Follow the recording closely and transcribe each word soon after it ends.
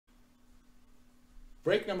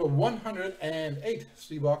Break number 108,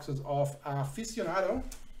 3 boxes of Aficionado.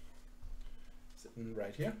 Sitting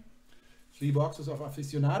right here. 3 boxes of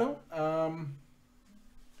Aficionado.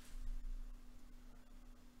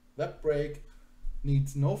 That break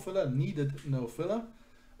needed no filler.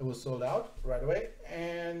 It was sold out right away.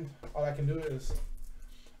 And all I can do is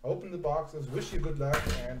open the boxes, wish you good luck,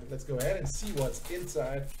 and let's go ahead and see what's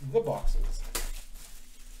inside the boxes.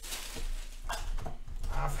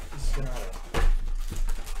 Aficionado.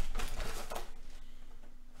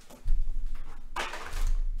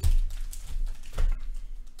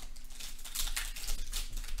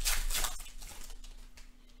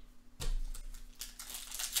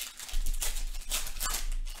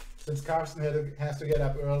 Since Carsten has to get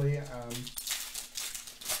up early,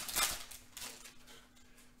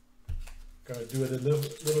 gonna do it a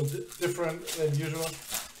little different than usual.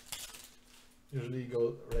 Usually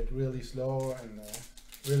go like really slow and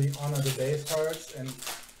really honor the base cards, and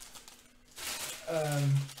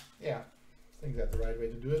yeah, I think that's the right way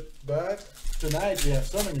to do it. But tonight we have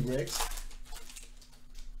so many breaks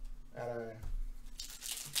that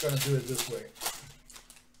I'm gonna do it this way.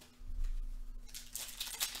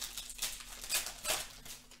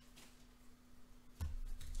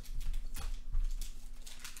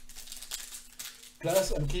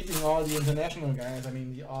 Plus, I'm keeping all the international guys,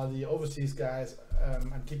 all the overseas guys,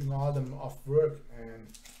 I'm keeping all of them off work, and,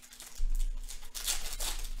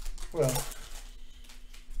 well,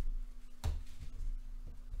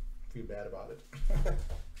 feel bad about it.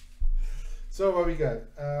 So what we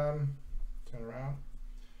got? Turn around.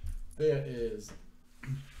 There is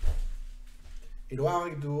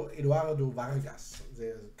Eduardo Vargas.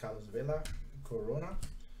 There's Carlos Vela, Corona.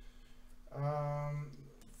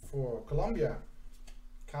 For Colombia,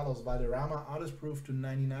 Carlos Valderrama, artist proof to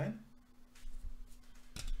 99.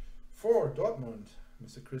 For Dortmund,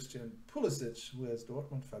 Mr. Christian Pulisic, who has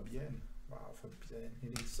Dortmund, Fabienne. Wow, Fabienne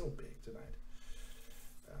hitting so big tonight.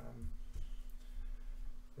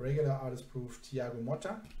 Regular artist proof, Thiago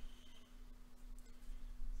Motta.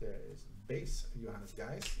 There is base, Johannes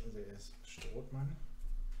Geis. There is Strootman,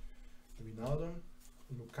 Wijnaldum,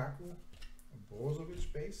 Lukaku,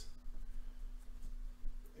 Brozovic base.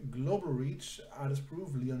 Global Reach, artist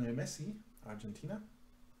proof, Lionel Messi, Argentina.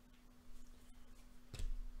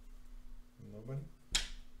 Nobody.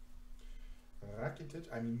 Rakitic,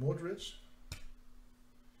 Modric.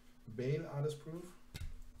 Bale, artist proof,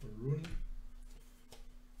 Rooney.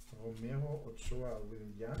 Romero, Ochoa,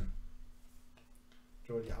 Willian.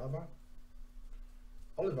 Jordi Alba.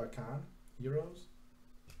 Oliver Kahn, Heroes.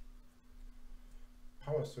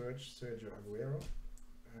 Power Surge, Sergio Aguero.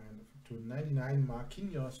 And to 99,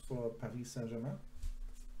 Marquinhos for Paris Saint-Germain.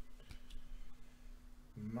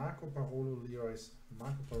 Marco Parolo, Leroy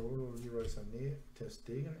Sané, Ter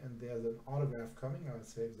Stegen, and there's an autograph coming. I'll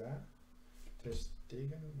save that. Ter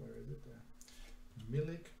Stegen, where is it?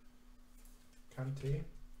 Milik, Kante,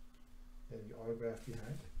 and the autograph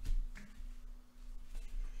behind.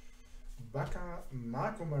 Baka,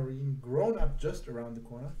 Marco Marin, grown up just around the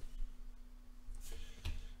corner.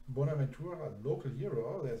 Bonaventura, local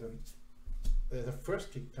hero. There's a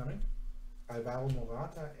first kick coming. Alvaro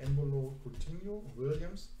Morata, Embolo, Coutinho,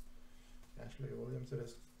 Williams, Ashley Williams,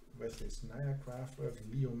 there's Wesley Sneijder, Kraftwerk,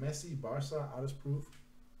 Leo Messi, Barca, artist proof.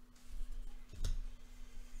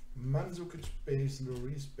 Mandzukic base,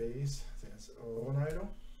 Lloris base, there's Ronaldo,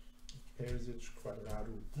 Perisic,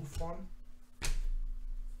 Cuadrado, Buffon.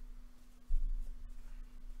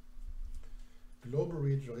 Global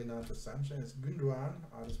Reach, Renato Sanchez, Gundogan,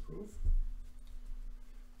 artist proof.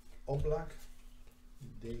 Oblak,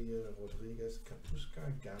 Dale Rodriguez,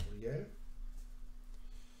 Kapuska, Gabriel.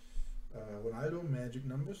 Ronaldo, magic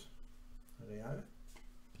numbers, Real.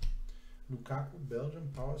 Lukaku, Belgium,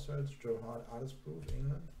 Power Surge, Joe Hart, artist proof,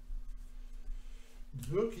 England.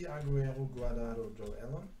 Burki, Aguero, Guardado, Joe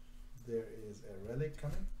Allen. There is a relic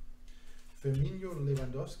coming. Firmino,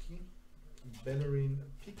 Lewandowski, Bellerin,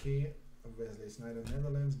 Piqué, Wesley Sneijder,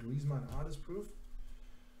 Netherlands, Griezmann, artist proof,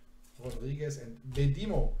 Rodriguez, and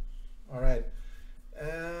Bedimo. All right.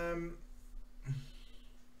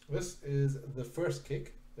 This is the first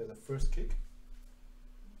kick. There's a first kick.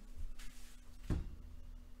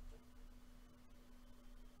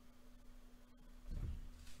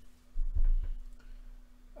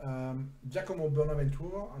 Giacomo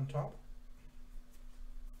Bonaventura on top.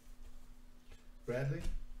 Bradley.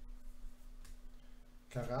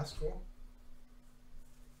 Carrasco.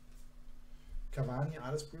 Cavani,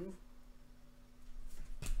 artist proof.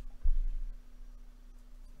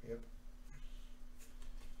 Yep.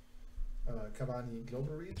 Cavani,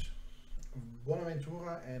 global reach.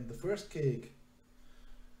 Bonaventura, and the first kick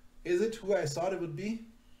Is it who I thought it would be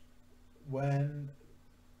when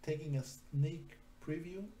taking a sneak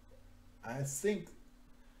preview? I think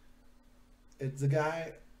it's the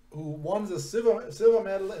guy who won the silver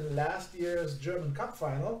medal in last year's German Cup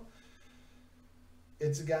final.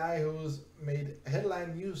 It's a guy who's made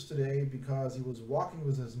headline news today because he was walking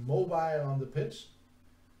with his mobile on the pitch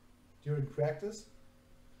during practice.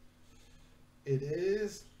 It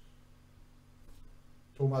is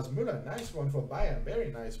Thomas Müller. Nice one for Bayern.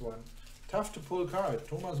 Very nice one. Tough to pull card.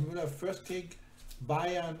 Thomas Müller, first kick,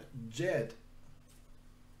 Bayern Jet.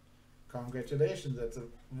 Congratulations. That's a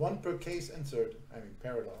 1 per case insert. I mean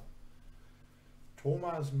parallel.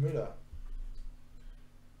 Thomas Müller.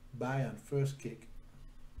 Bayern, first kick.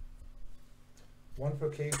 1 per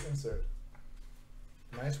case insert.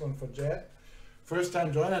 Nice one for Jet. First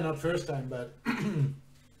time joiner, not first time, but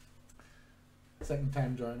second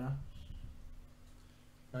time joiner.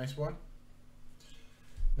 Nice one.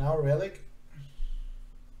 Now relic.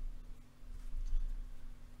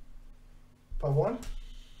 Pavon.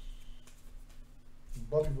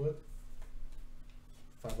 Bobby Wood.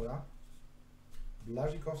 Fabra.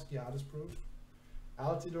 Blazikowski, artist proof.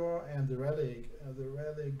 Altidore, and the relic. The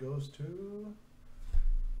relic goes to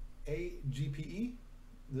AGPE.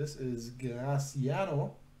 This is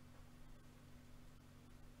Graziano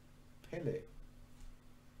Pele.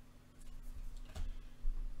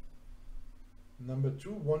 Number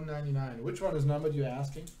 2, 199. Which one is numbered, you're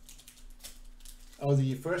asking? Oh,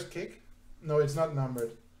 the first kick? No, it's not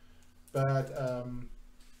numbered. But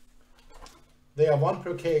they are 1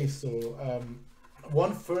 per case, so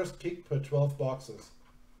 1 first kick per 12 boxes.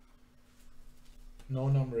 No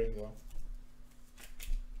numbering though.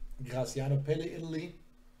 Graziano Pele, Italy.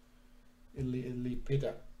 Italy,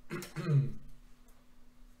 Peter.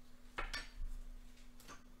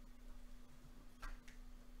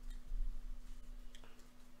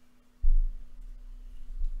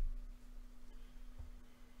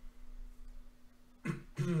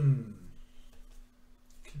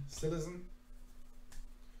 Citizen.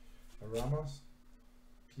 Ramos.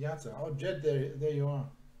 Piazza. Oh, Jet, there you are.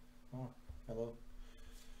 Oh, hello.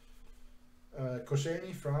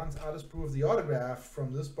 Koscielny, France, artist proof. The autograph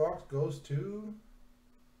from this box goes to...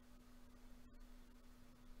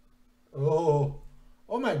 Oh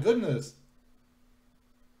my goodness.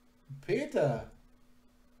 Peter.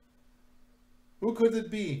 Who could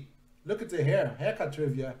it be? Look at the hair. Haircut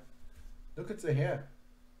trivia. Look at the hair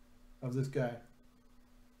of this guy.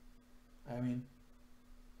 I mean,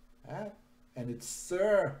 and it's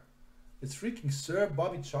Sir. It's freaking Sir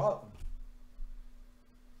Bobby Charlton.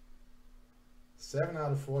 7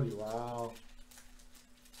 out of 40. Wow.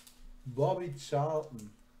 Bobby Charlton.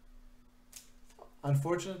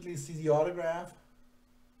 Unfortunately, see the autograph.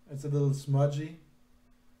 It's a little smudgy.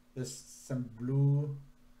 There's some blue.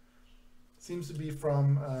 Seems to be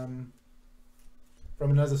from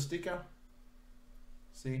another sticker.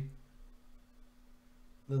 See?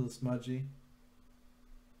 Little smudgy.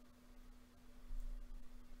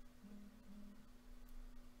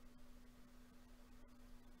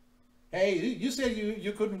 Hey, you said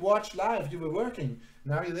you couldn't watch live. You were working.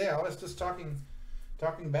 Now you're there. I was just talking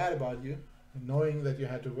bad about you, knowing that you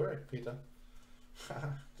had to work, Peter.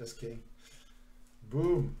 Just kidding.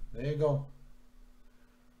 Boom. There you go.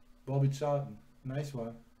 Bobby Charlton. Nice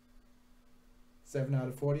one. 7 out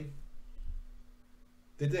of 40.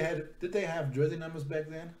 Did they have jersey numbers back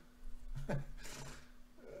then?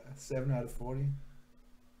 7 out of 40.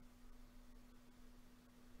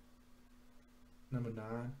 Number 9.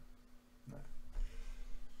 No.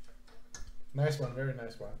 Nice one, very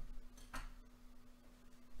nice one.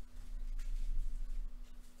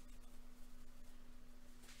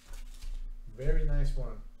 Very nice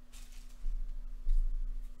one.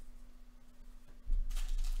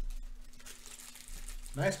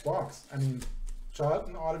 Nice box. I mean,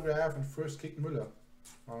 Charlton autograph and first kick Müller.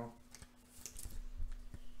 Wow.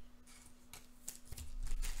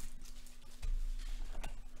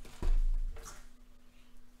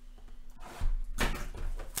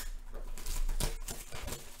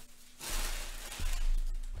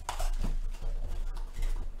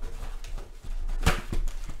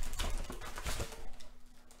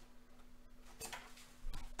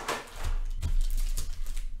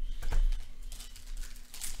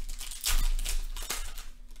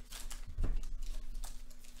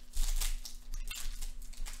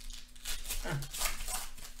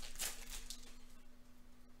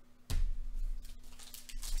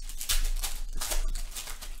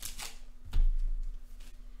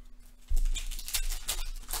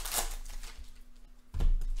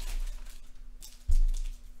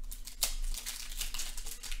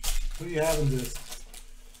 Who do you have in this?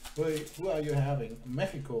 Who are you having?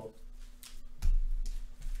 Mexico.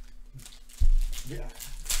 Yeah.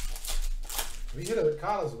 We hit a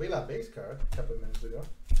Carlos Vela base card a couple of minutes ago.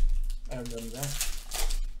 I remember that.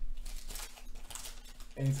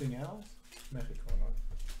 Anything else? Mexico, not.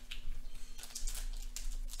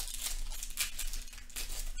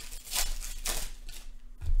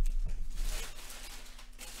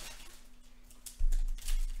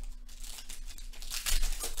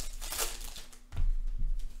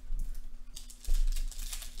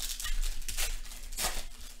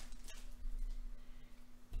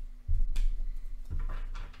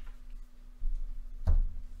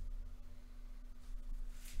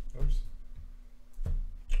 Oops.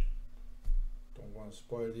 Don't want to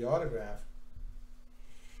spoil the autograph.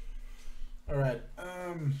 Alright.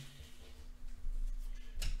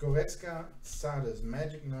 Goretzka, Sades,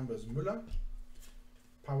 Magic Numbers, Müller,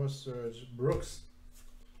 Power Surge, Brooks,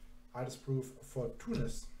 Artist Proof for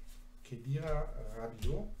Tunis, Kedira,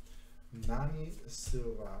 Rabiot, Nani,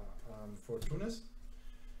 Silva for Tunis,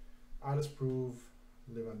 Artist Proof,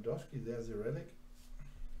 Lewandowski, there's the relic.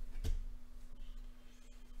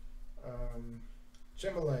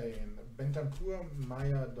 Chamberlain, Bentancur,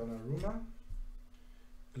 Maya, Donnarumma,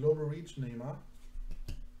 Global Reach, Neymar,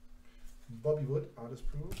 Bobby Wood, Artist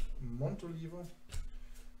Proof, Montolivo,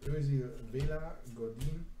 Özil, Vela,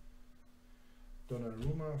 Godin,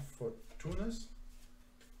 Donnarumma for Tunis,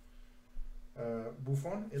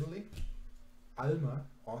 Buffon, Italy, Alma,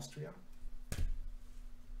 Austria.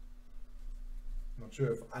 Not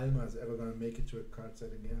sure if Alma is ever going to make it to a card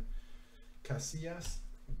set again. Casillas,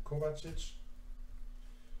 Kovacic,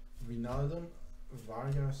 Wijnaldum,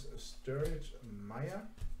 Vargas, Sturridge, Maya,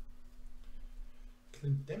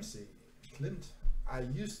 Clint Dempsey. Clint, I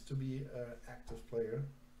used to be an active player,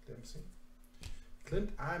 Dempsey.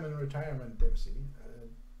 Clint, I'm in retirement, Dempsey.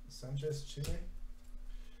 Sanchez, Chile.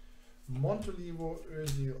 Montolivo,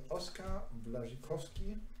 Özil, Oscar,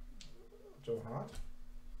 Błaszczykowski, Joe Hart.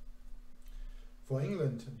 For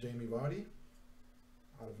England, Jamie Vardy,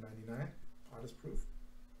 out of 99, Artist Proof.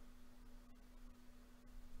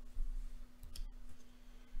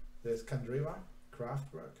 There's Candreva,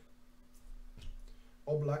 Kraftwerk,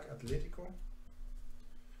 Oblak, Atletico,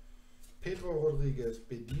 Pedro Rodriguez,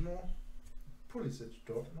 Bedimo, Pulisic,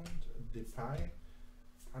 Dortmund, Depay,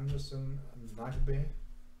 Anderson, Nagbe,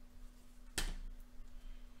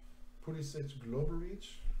 Pulisic, Global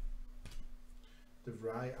Reach, De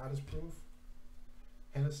Vrij, Artist Proof,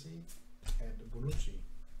 Hennessy, and Bonucci.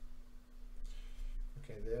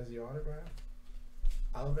 Okay, there's the autograph.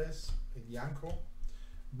 Alves, Janko,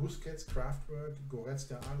 Busquets, Kraftwerk,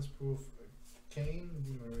 Goretzka, Artist Proof, Kane,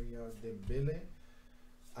 Di Maria, Dembele,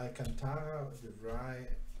 Alcantara, De Vrij,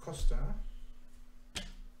 Costa,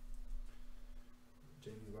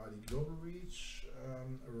 Jamie Vardy, Global Reach,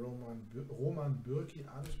 Roman Bürki,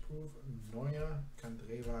 Artist Proof, Neuer,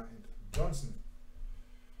 Candreva, and Johnson.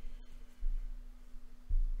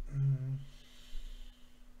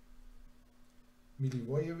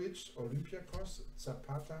 Milivojevic, Olympiakos,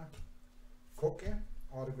 Zapata, Koke,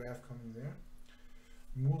 autograph coming there.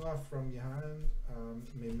 Mura from behind,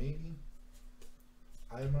 Memedi,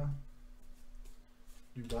 Alma,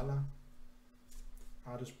 Dybala,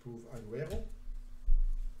 Artist Proof, Aguero.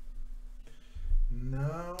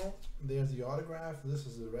 Now there's the autograph. This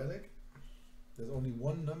is the relic. There's only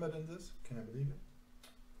one numbered in this. Can I believe it?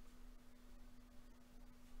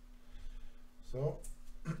 So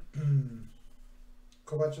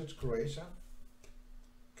Kovacic, Croatia,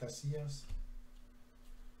 Casillas,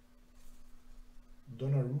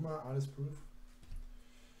 Donnarumma, Artist Proof,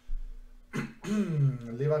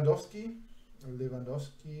 Lewandowski,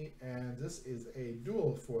 and this is a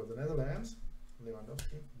duel for the Netherlands.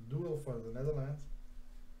 Lewandowski, duel for the Netherlands,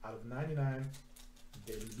 out of 99,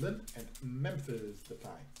 David Blind, and Memphis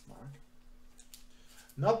Depay, Mark.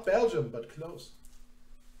 Not Belgium, but close.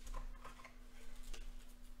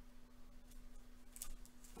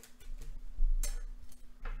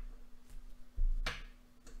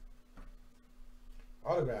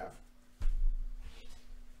 Autograph.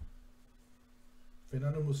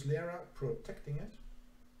 Fernando Muslera protecting it.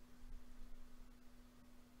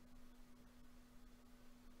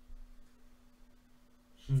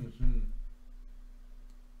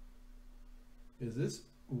 Is this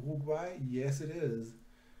Uruguay? Yes, it is.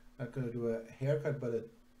 I'm going to do a haircut but a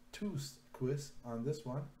tooth quiz on this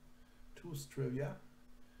one. Tooth trivia.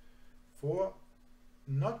 For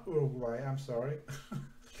not Uruguay, I'm sorry.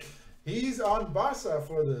 He's on Barca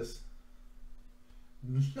for this.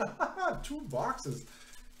 Two boxes.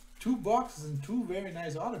 Two boxes and two very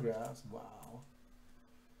nice autographs. Wow.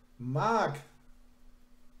 Mark.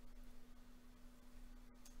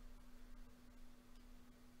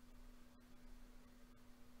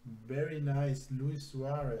 Very nice, Luis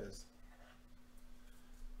Suarez.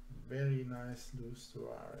 Very nice, Luis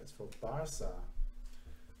Suarez for Barca.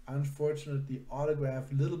 Unfortunately, autograph,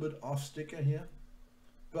 little bit off sticker here,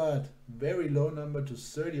 but very low number to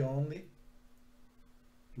 30 only.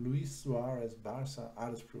 Luis Suarez, Barca,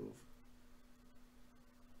 artist proof.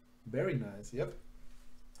 Very nice, yep.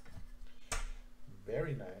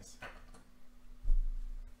 Very nice.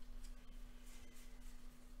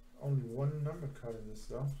 Only one number card in this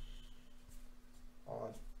though.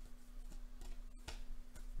 Odd.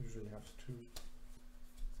 Usually have two.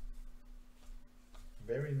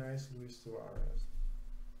 Very nice, Luis Suarez.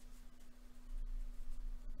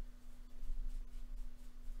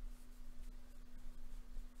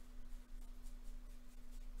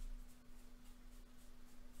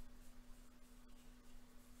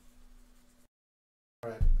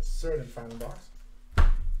 All right, third and final box.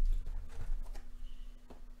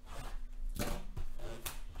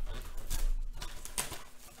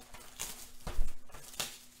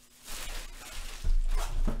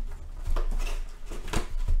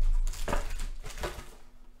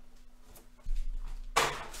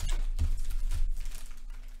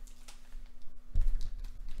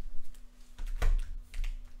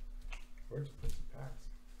 Where's Quincy Packs?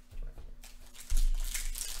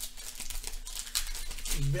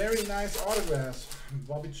 Very nice autographs.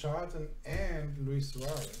 Bobby Charlton and Luis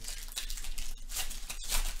Suarez.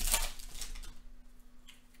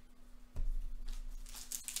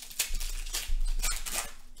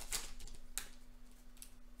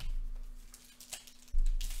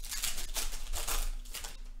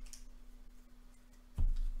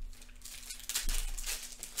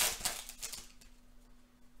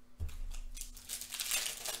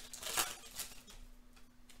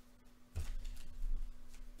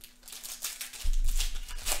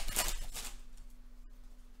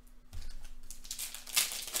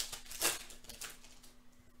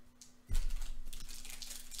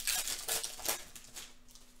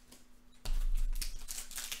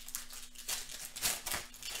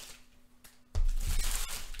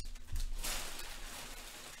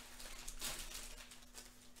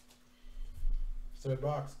 Third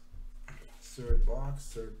box. Third box,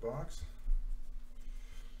 third box.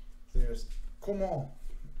 There's Coman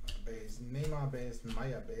base, Neymar base,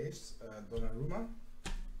 Maya base, Donnarumma.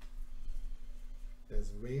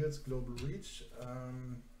 There's Wales Global Reach,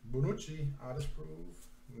 Bonucci artist proof,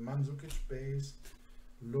 Mandzukic base,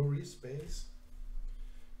 Lloris base,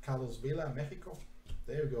 Carlos Vela Mexico.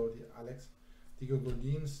 There you go, Alex. Diego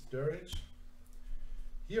Godin Sturridge,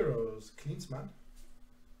 Heroes Klinsmann,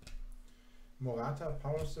 Morata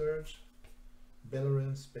Power Surge,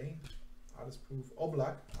 Bellerin Spain artist proof,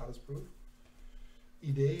 Oblak artist proof,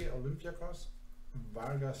 Ide Olympiacos,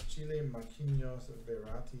 Vargas Chile, Marquinhos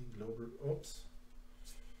Verratti Global, oops,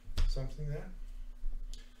 something there,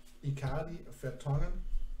 Icardi Vertonghen,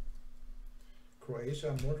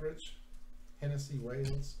 Croatia Modric, Hennessy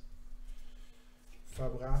Wales,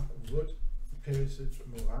 Fabra Wood, Perisic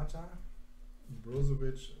Morata,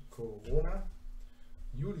 Brozovic Corona,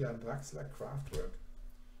 Julian Draxler Kraftwerk,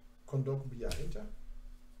 Kondogbia Inter,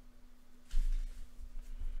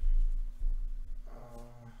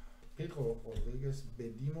 Pedro Rodriguez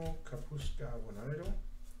Bedimo Kapuska Ronaldo,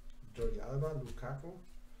 Jordi Alba Lukaku,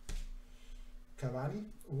 Cavani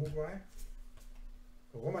Uruguay,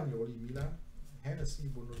 Romagnoli Milan, Hennessy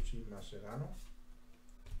Bonucci Mascherano,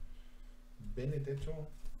 Benedetto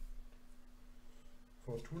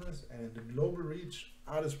for Tunis, and the Global Reach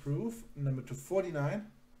artist proof number 249,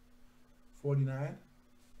 49,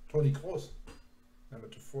 Toni Kroos number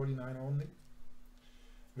 249 only,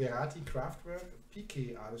 Verratti Kraftwerk,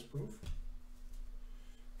 PK artist proof,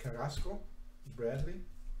 Carrasco, Bradley,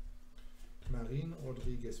 Marin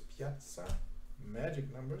Rodriguez Piazza,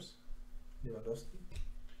 Magic Numbers, Lewandowski,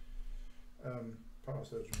 Power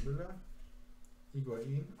Surge Müller,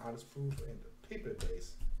 Higuain artist proof, and paper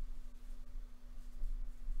base.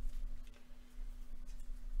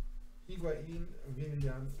 Higuain,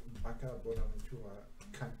 Willian, Bacca, Bonaventura,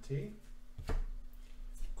 Kanté,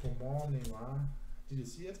 Coman, Neymar, did you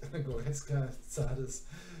see it? Goretzka, Zardes,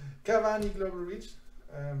 Cavani Global Reach,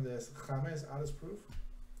 there's James artist proof,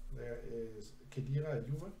 there is Khedira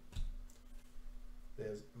Juve,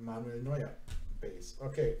 there's Manuel Neuer base.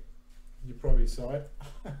 Okay, you probably saw it.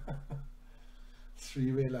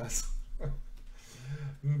 Three Velas.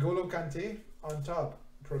 N'Golo Kanté on top,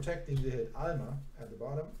 protecting the hit. Alma at the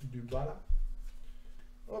bottom, Dybala.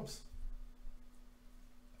 Oops.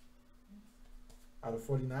 Out of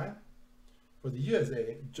 49. For the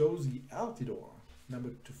USA, Josie Altidore, number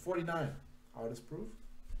 249, artist proof.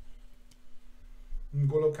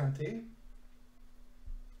 N'Golo Kanté,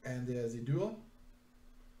 And there's the dual.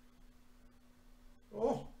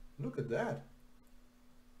 Oh, look at that.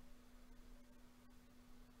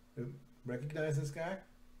 You recognize this guy?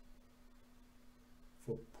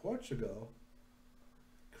 For Portugal,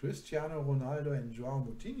 Cristiano Ronaldo and João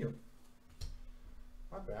Moutinho.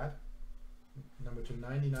 Not bad. Number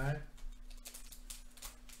 299.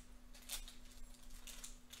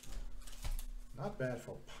 Not bad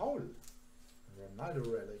for Paul. Ronaldo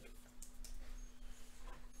relic.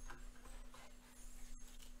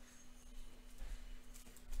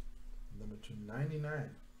 Number 299.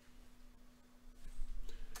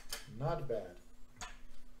 Not bad.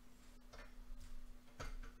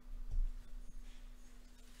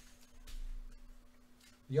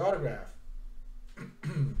 The autograph.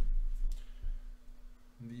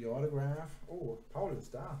 The autograph. Oh, Paul is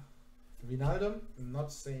da. Wijnaldum,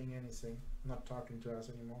 not saying anything, not talking to us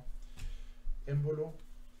anymore. Embolo,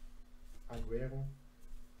 Aguero,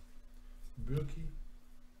 Bürki,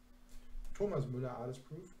 Thomas Müller, artist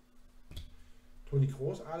proof. Toni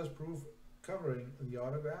Kroos, artist proof, covering the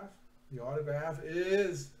autograph. The autograph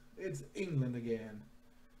is, it's England again.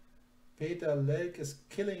 Peter Lelk is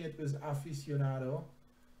killing it with Aficionado.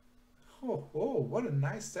 Oh, what a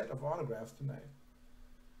nice set of autographs tonight.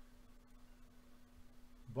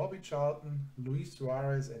 Bobby Charlton, Luis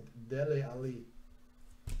Suarez, and Dele Alli.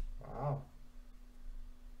 Wow.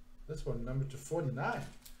 This one number 249.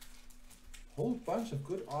 Whole bunch of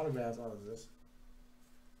good autographs out of this.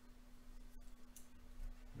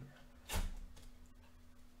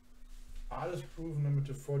 Artist proof number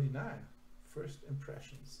 249. First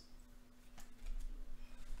impressions.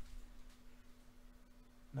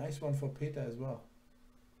 Nice one for Peter as well.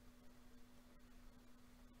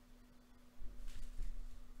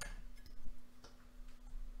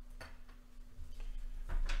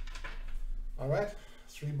 All right,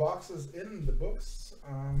 3 boxes in the books.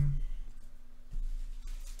 Some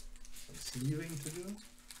sleeving to do.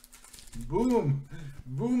 Boom!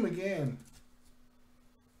 Boom again.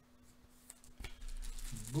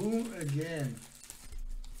 Boom again.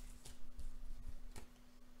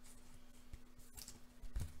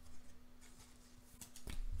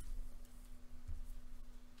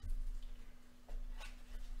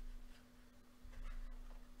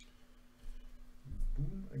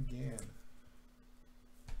 Boom again.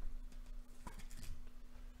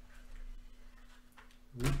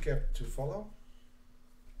 Recap to follow.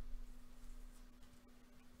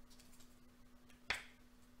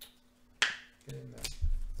 Get in there.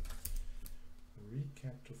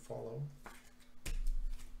 Recap to follow.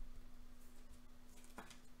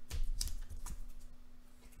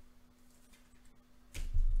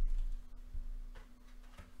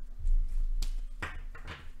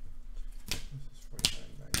 This is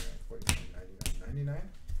 $49.99, $49.99, $99.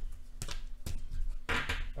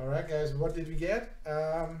 All right, guys, what did we get?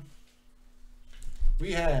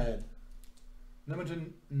 We had number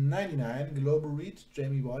 299, Global Read,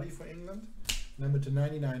 Jamie Vardy for England. Number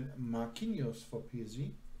 299, Marquinhos for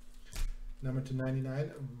PSG. Number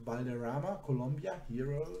 299, Valderrama, Colombia,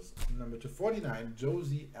 Heroes. Number 249,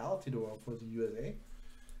 Josie Altidore for the USA.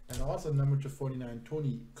 And also number 249,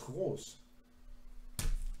 Toni Kroos.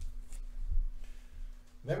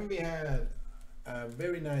 Then we had a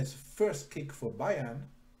very nice first kick for Bayern,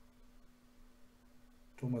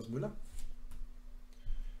 Thomas Müller.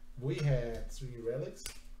 We had 3 relics.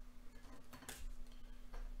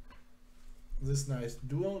 This nice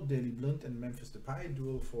duel, Daley Blind and Memphis Depay,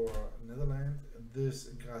 duel for Netherlands. This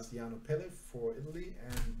Graziano Pelle for Italy,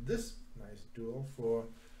 and this nice duel for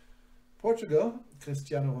Portugal,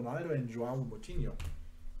 Cristiano Ronaldo and João Moutinho.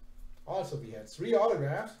 Also, we had 3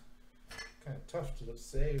 autographs. Kind of tough to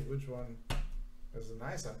say which one is the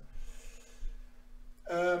nicer.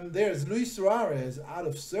 There's Luis Suarez out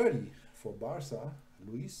of 30 for Barca.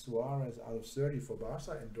 Luis Suarez out of 30 for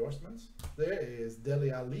Barca endorsements. There is Dele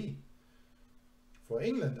Alli for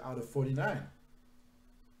England out of 49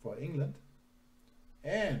 for England.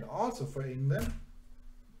 And also for England,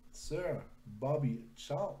 Sir Bobby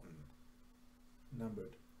Charlton,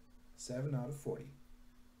 numbered 7 out of 40.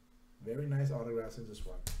 Very nice autographs in this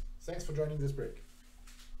one. Thanks for joining this break.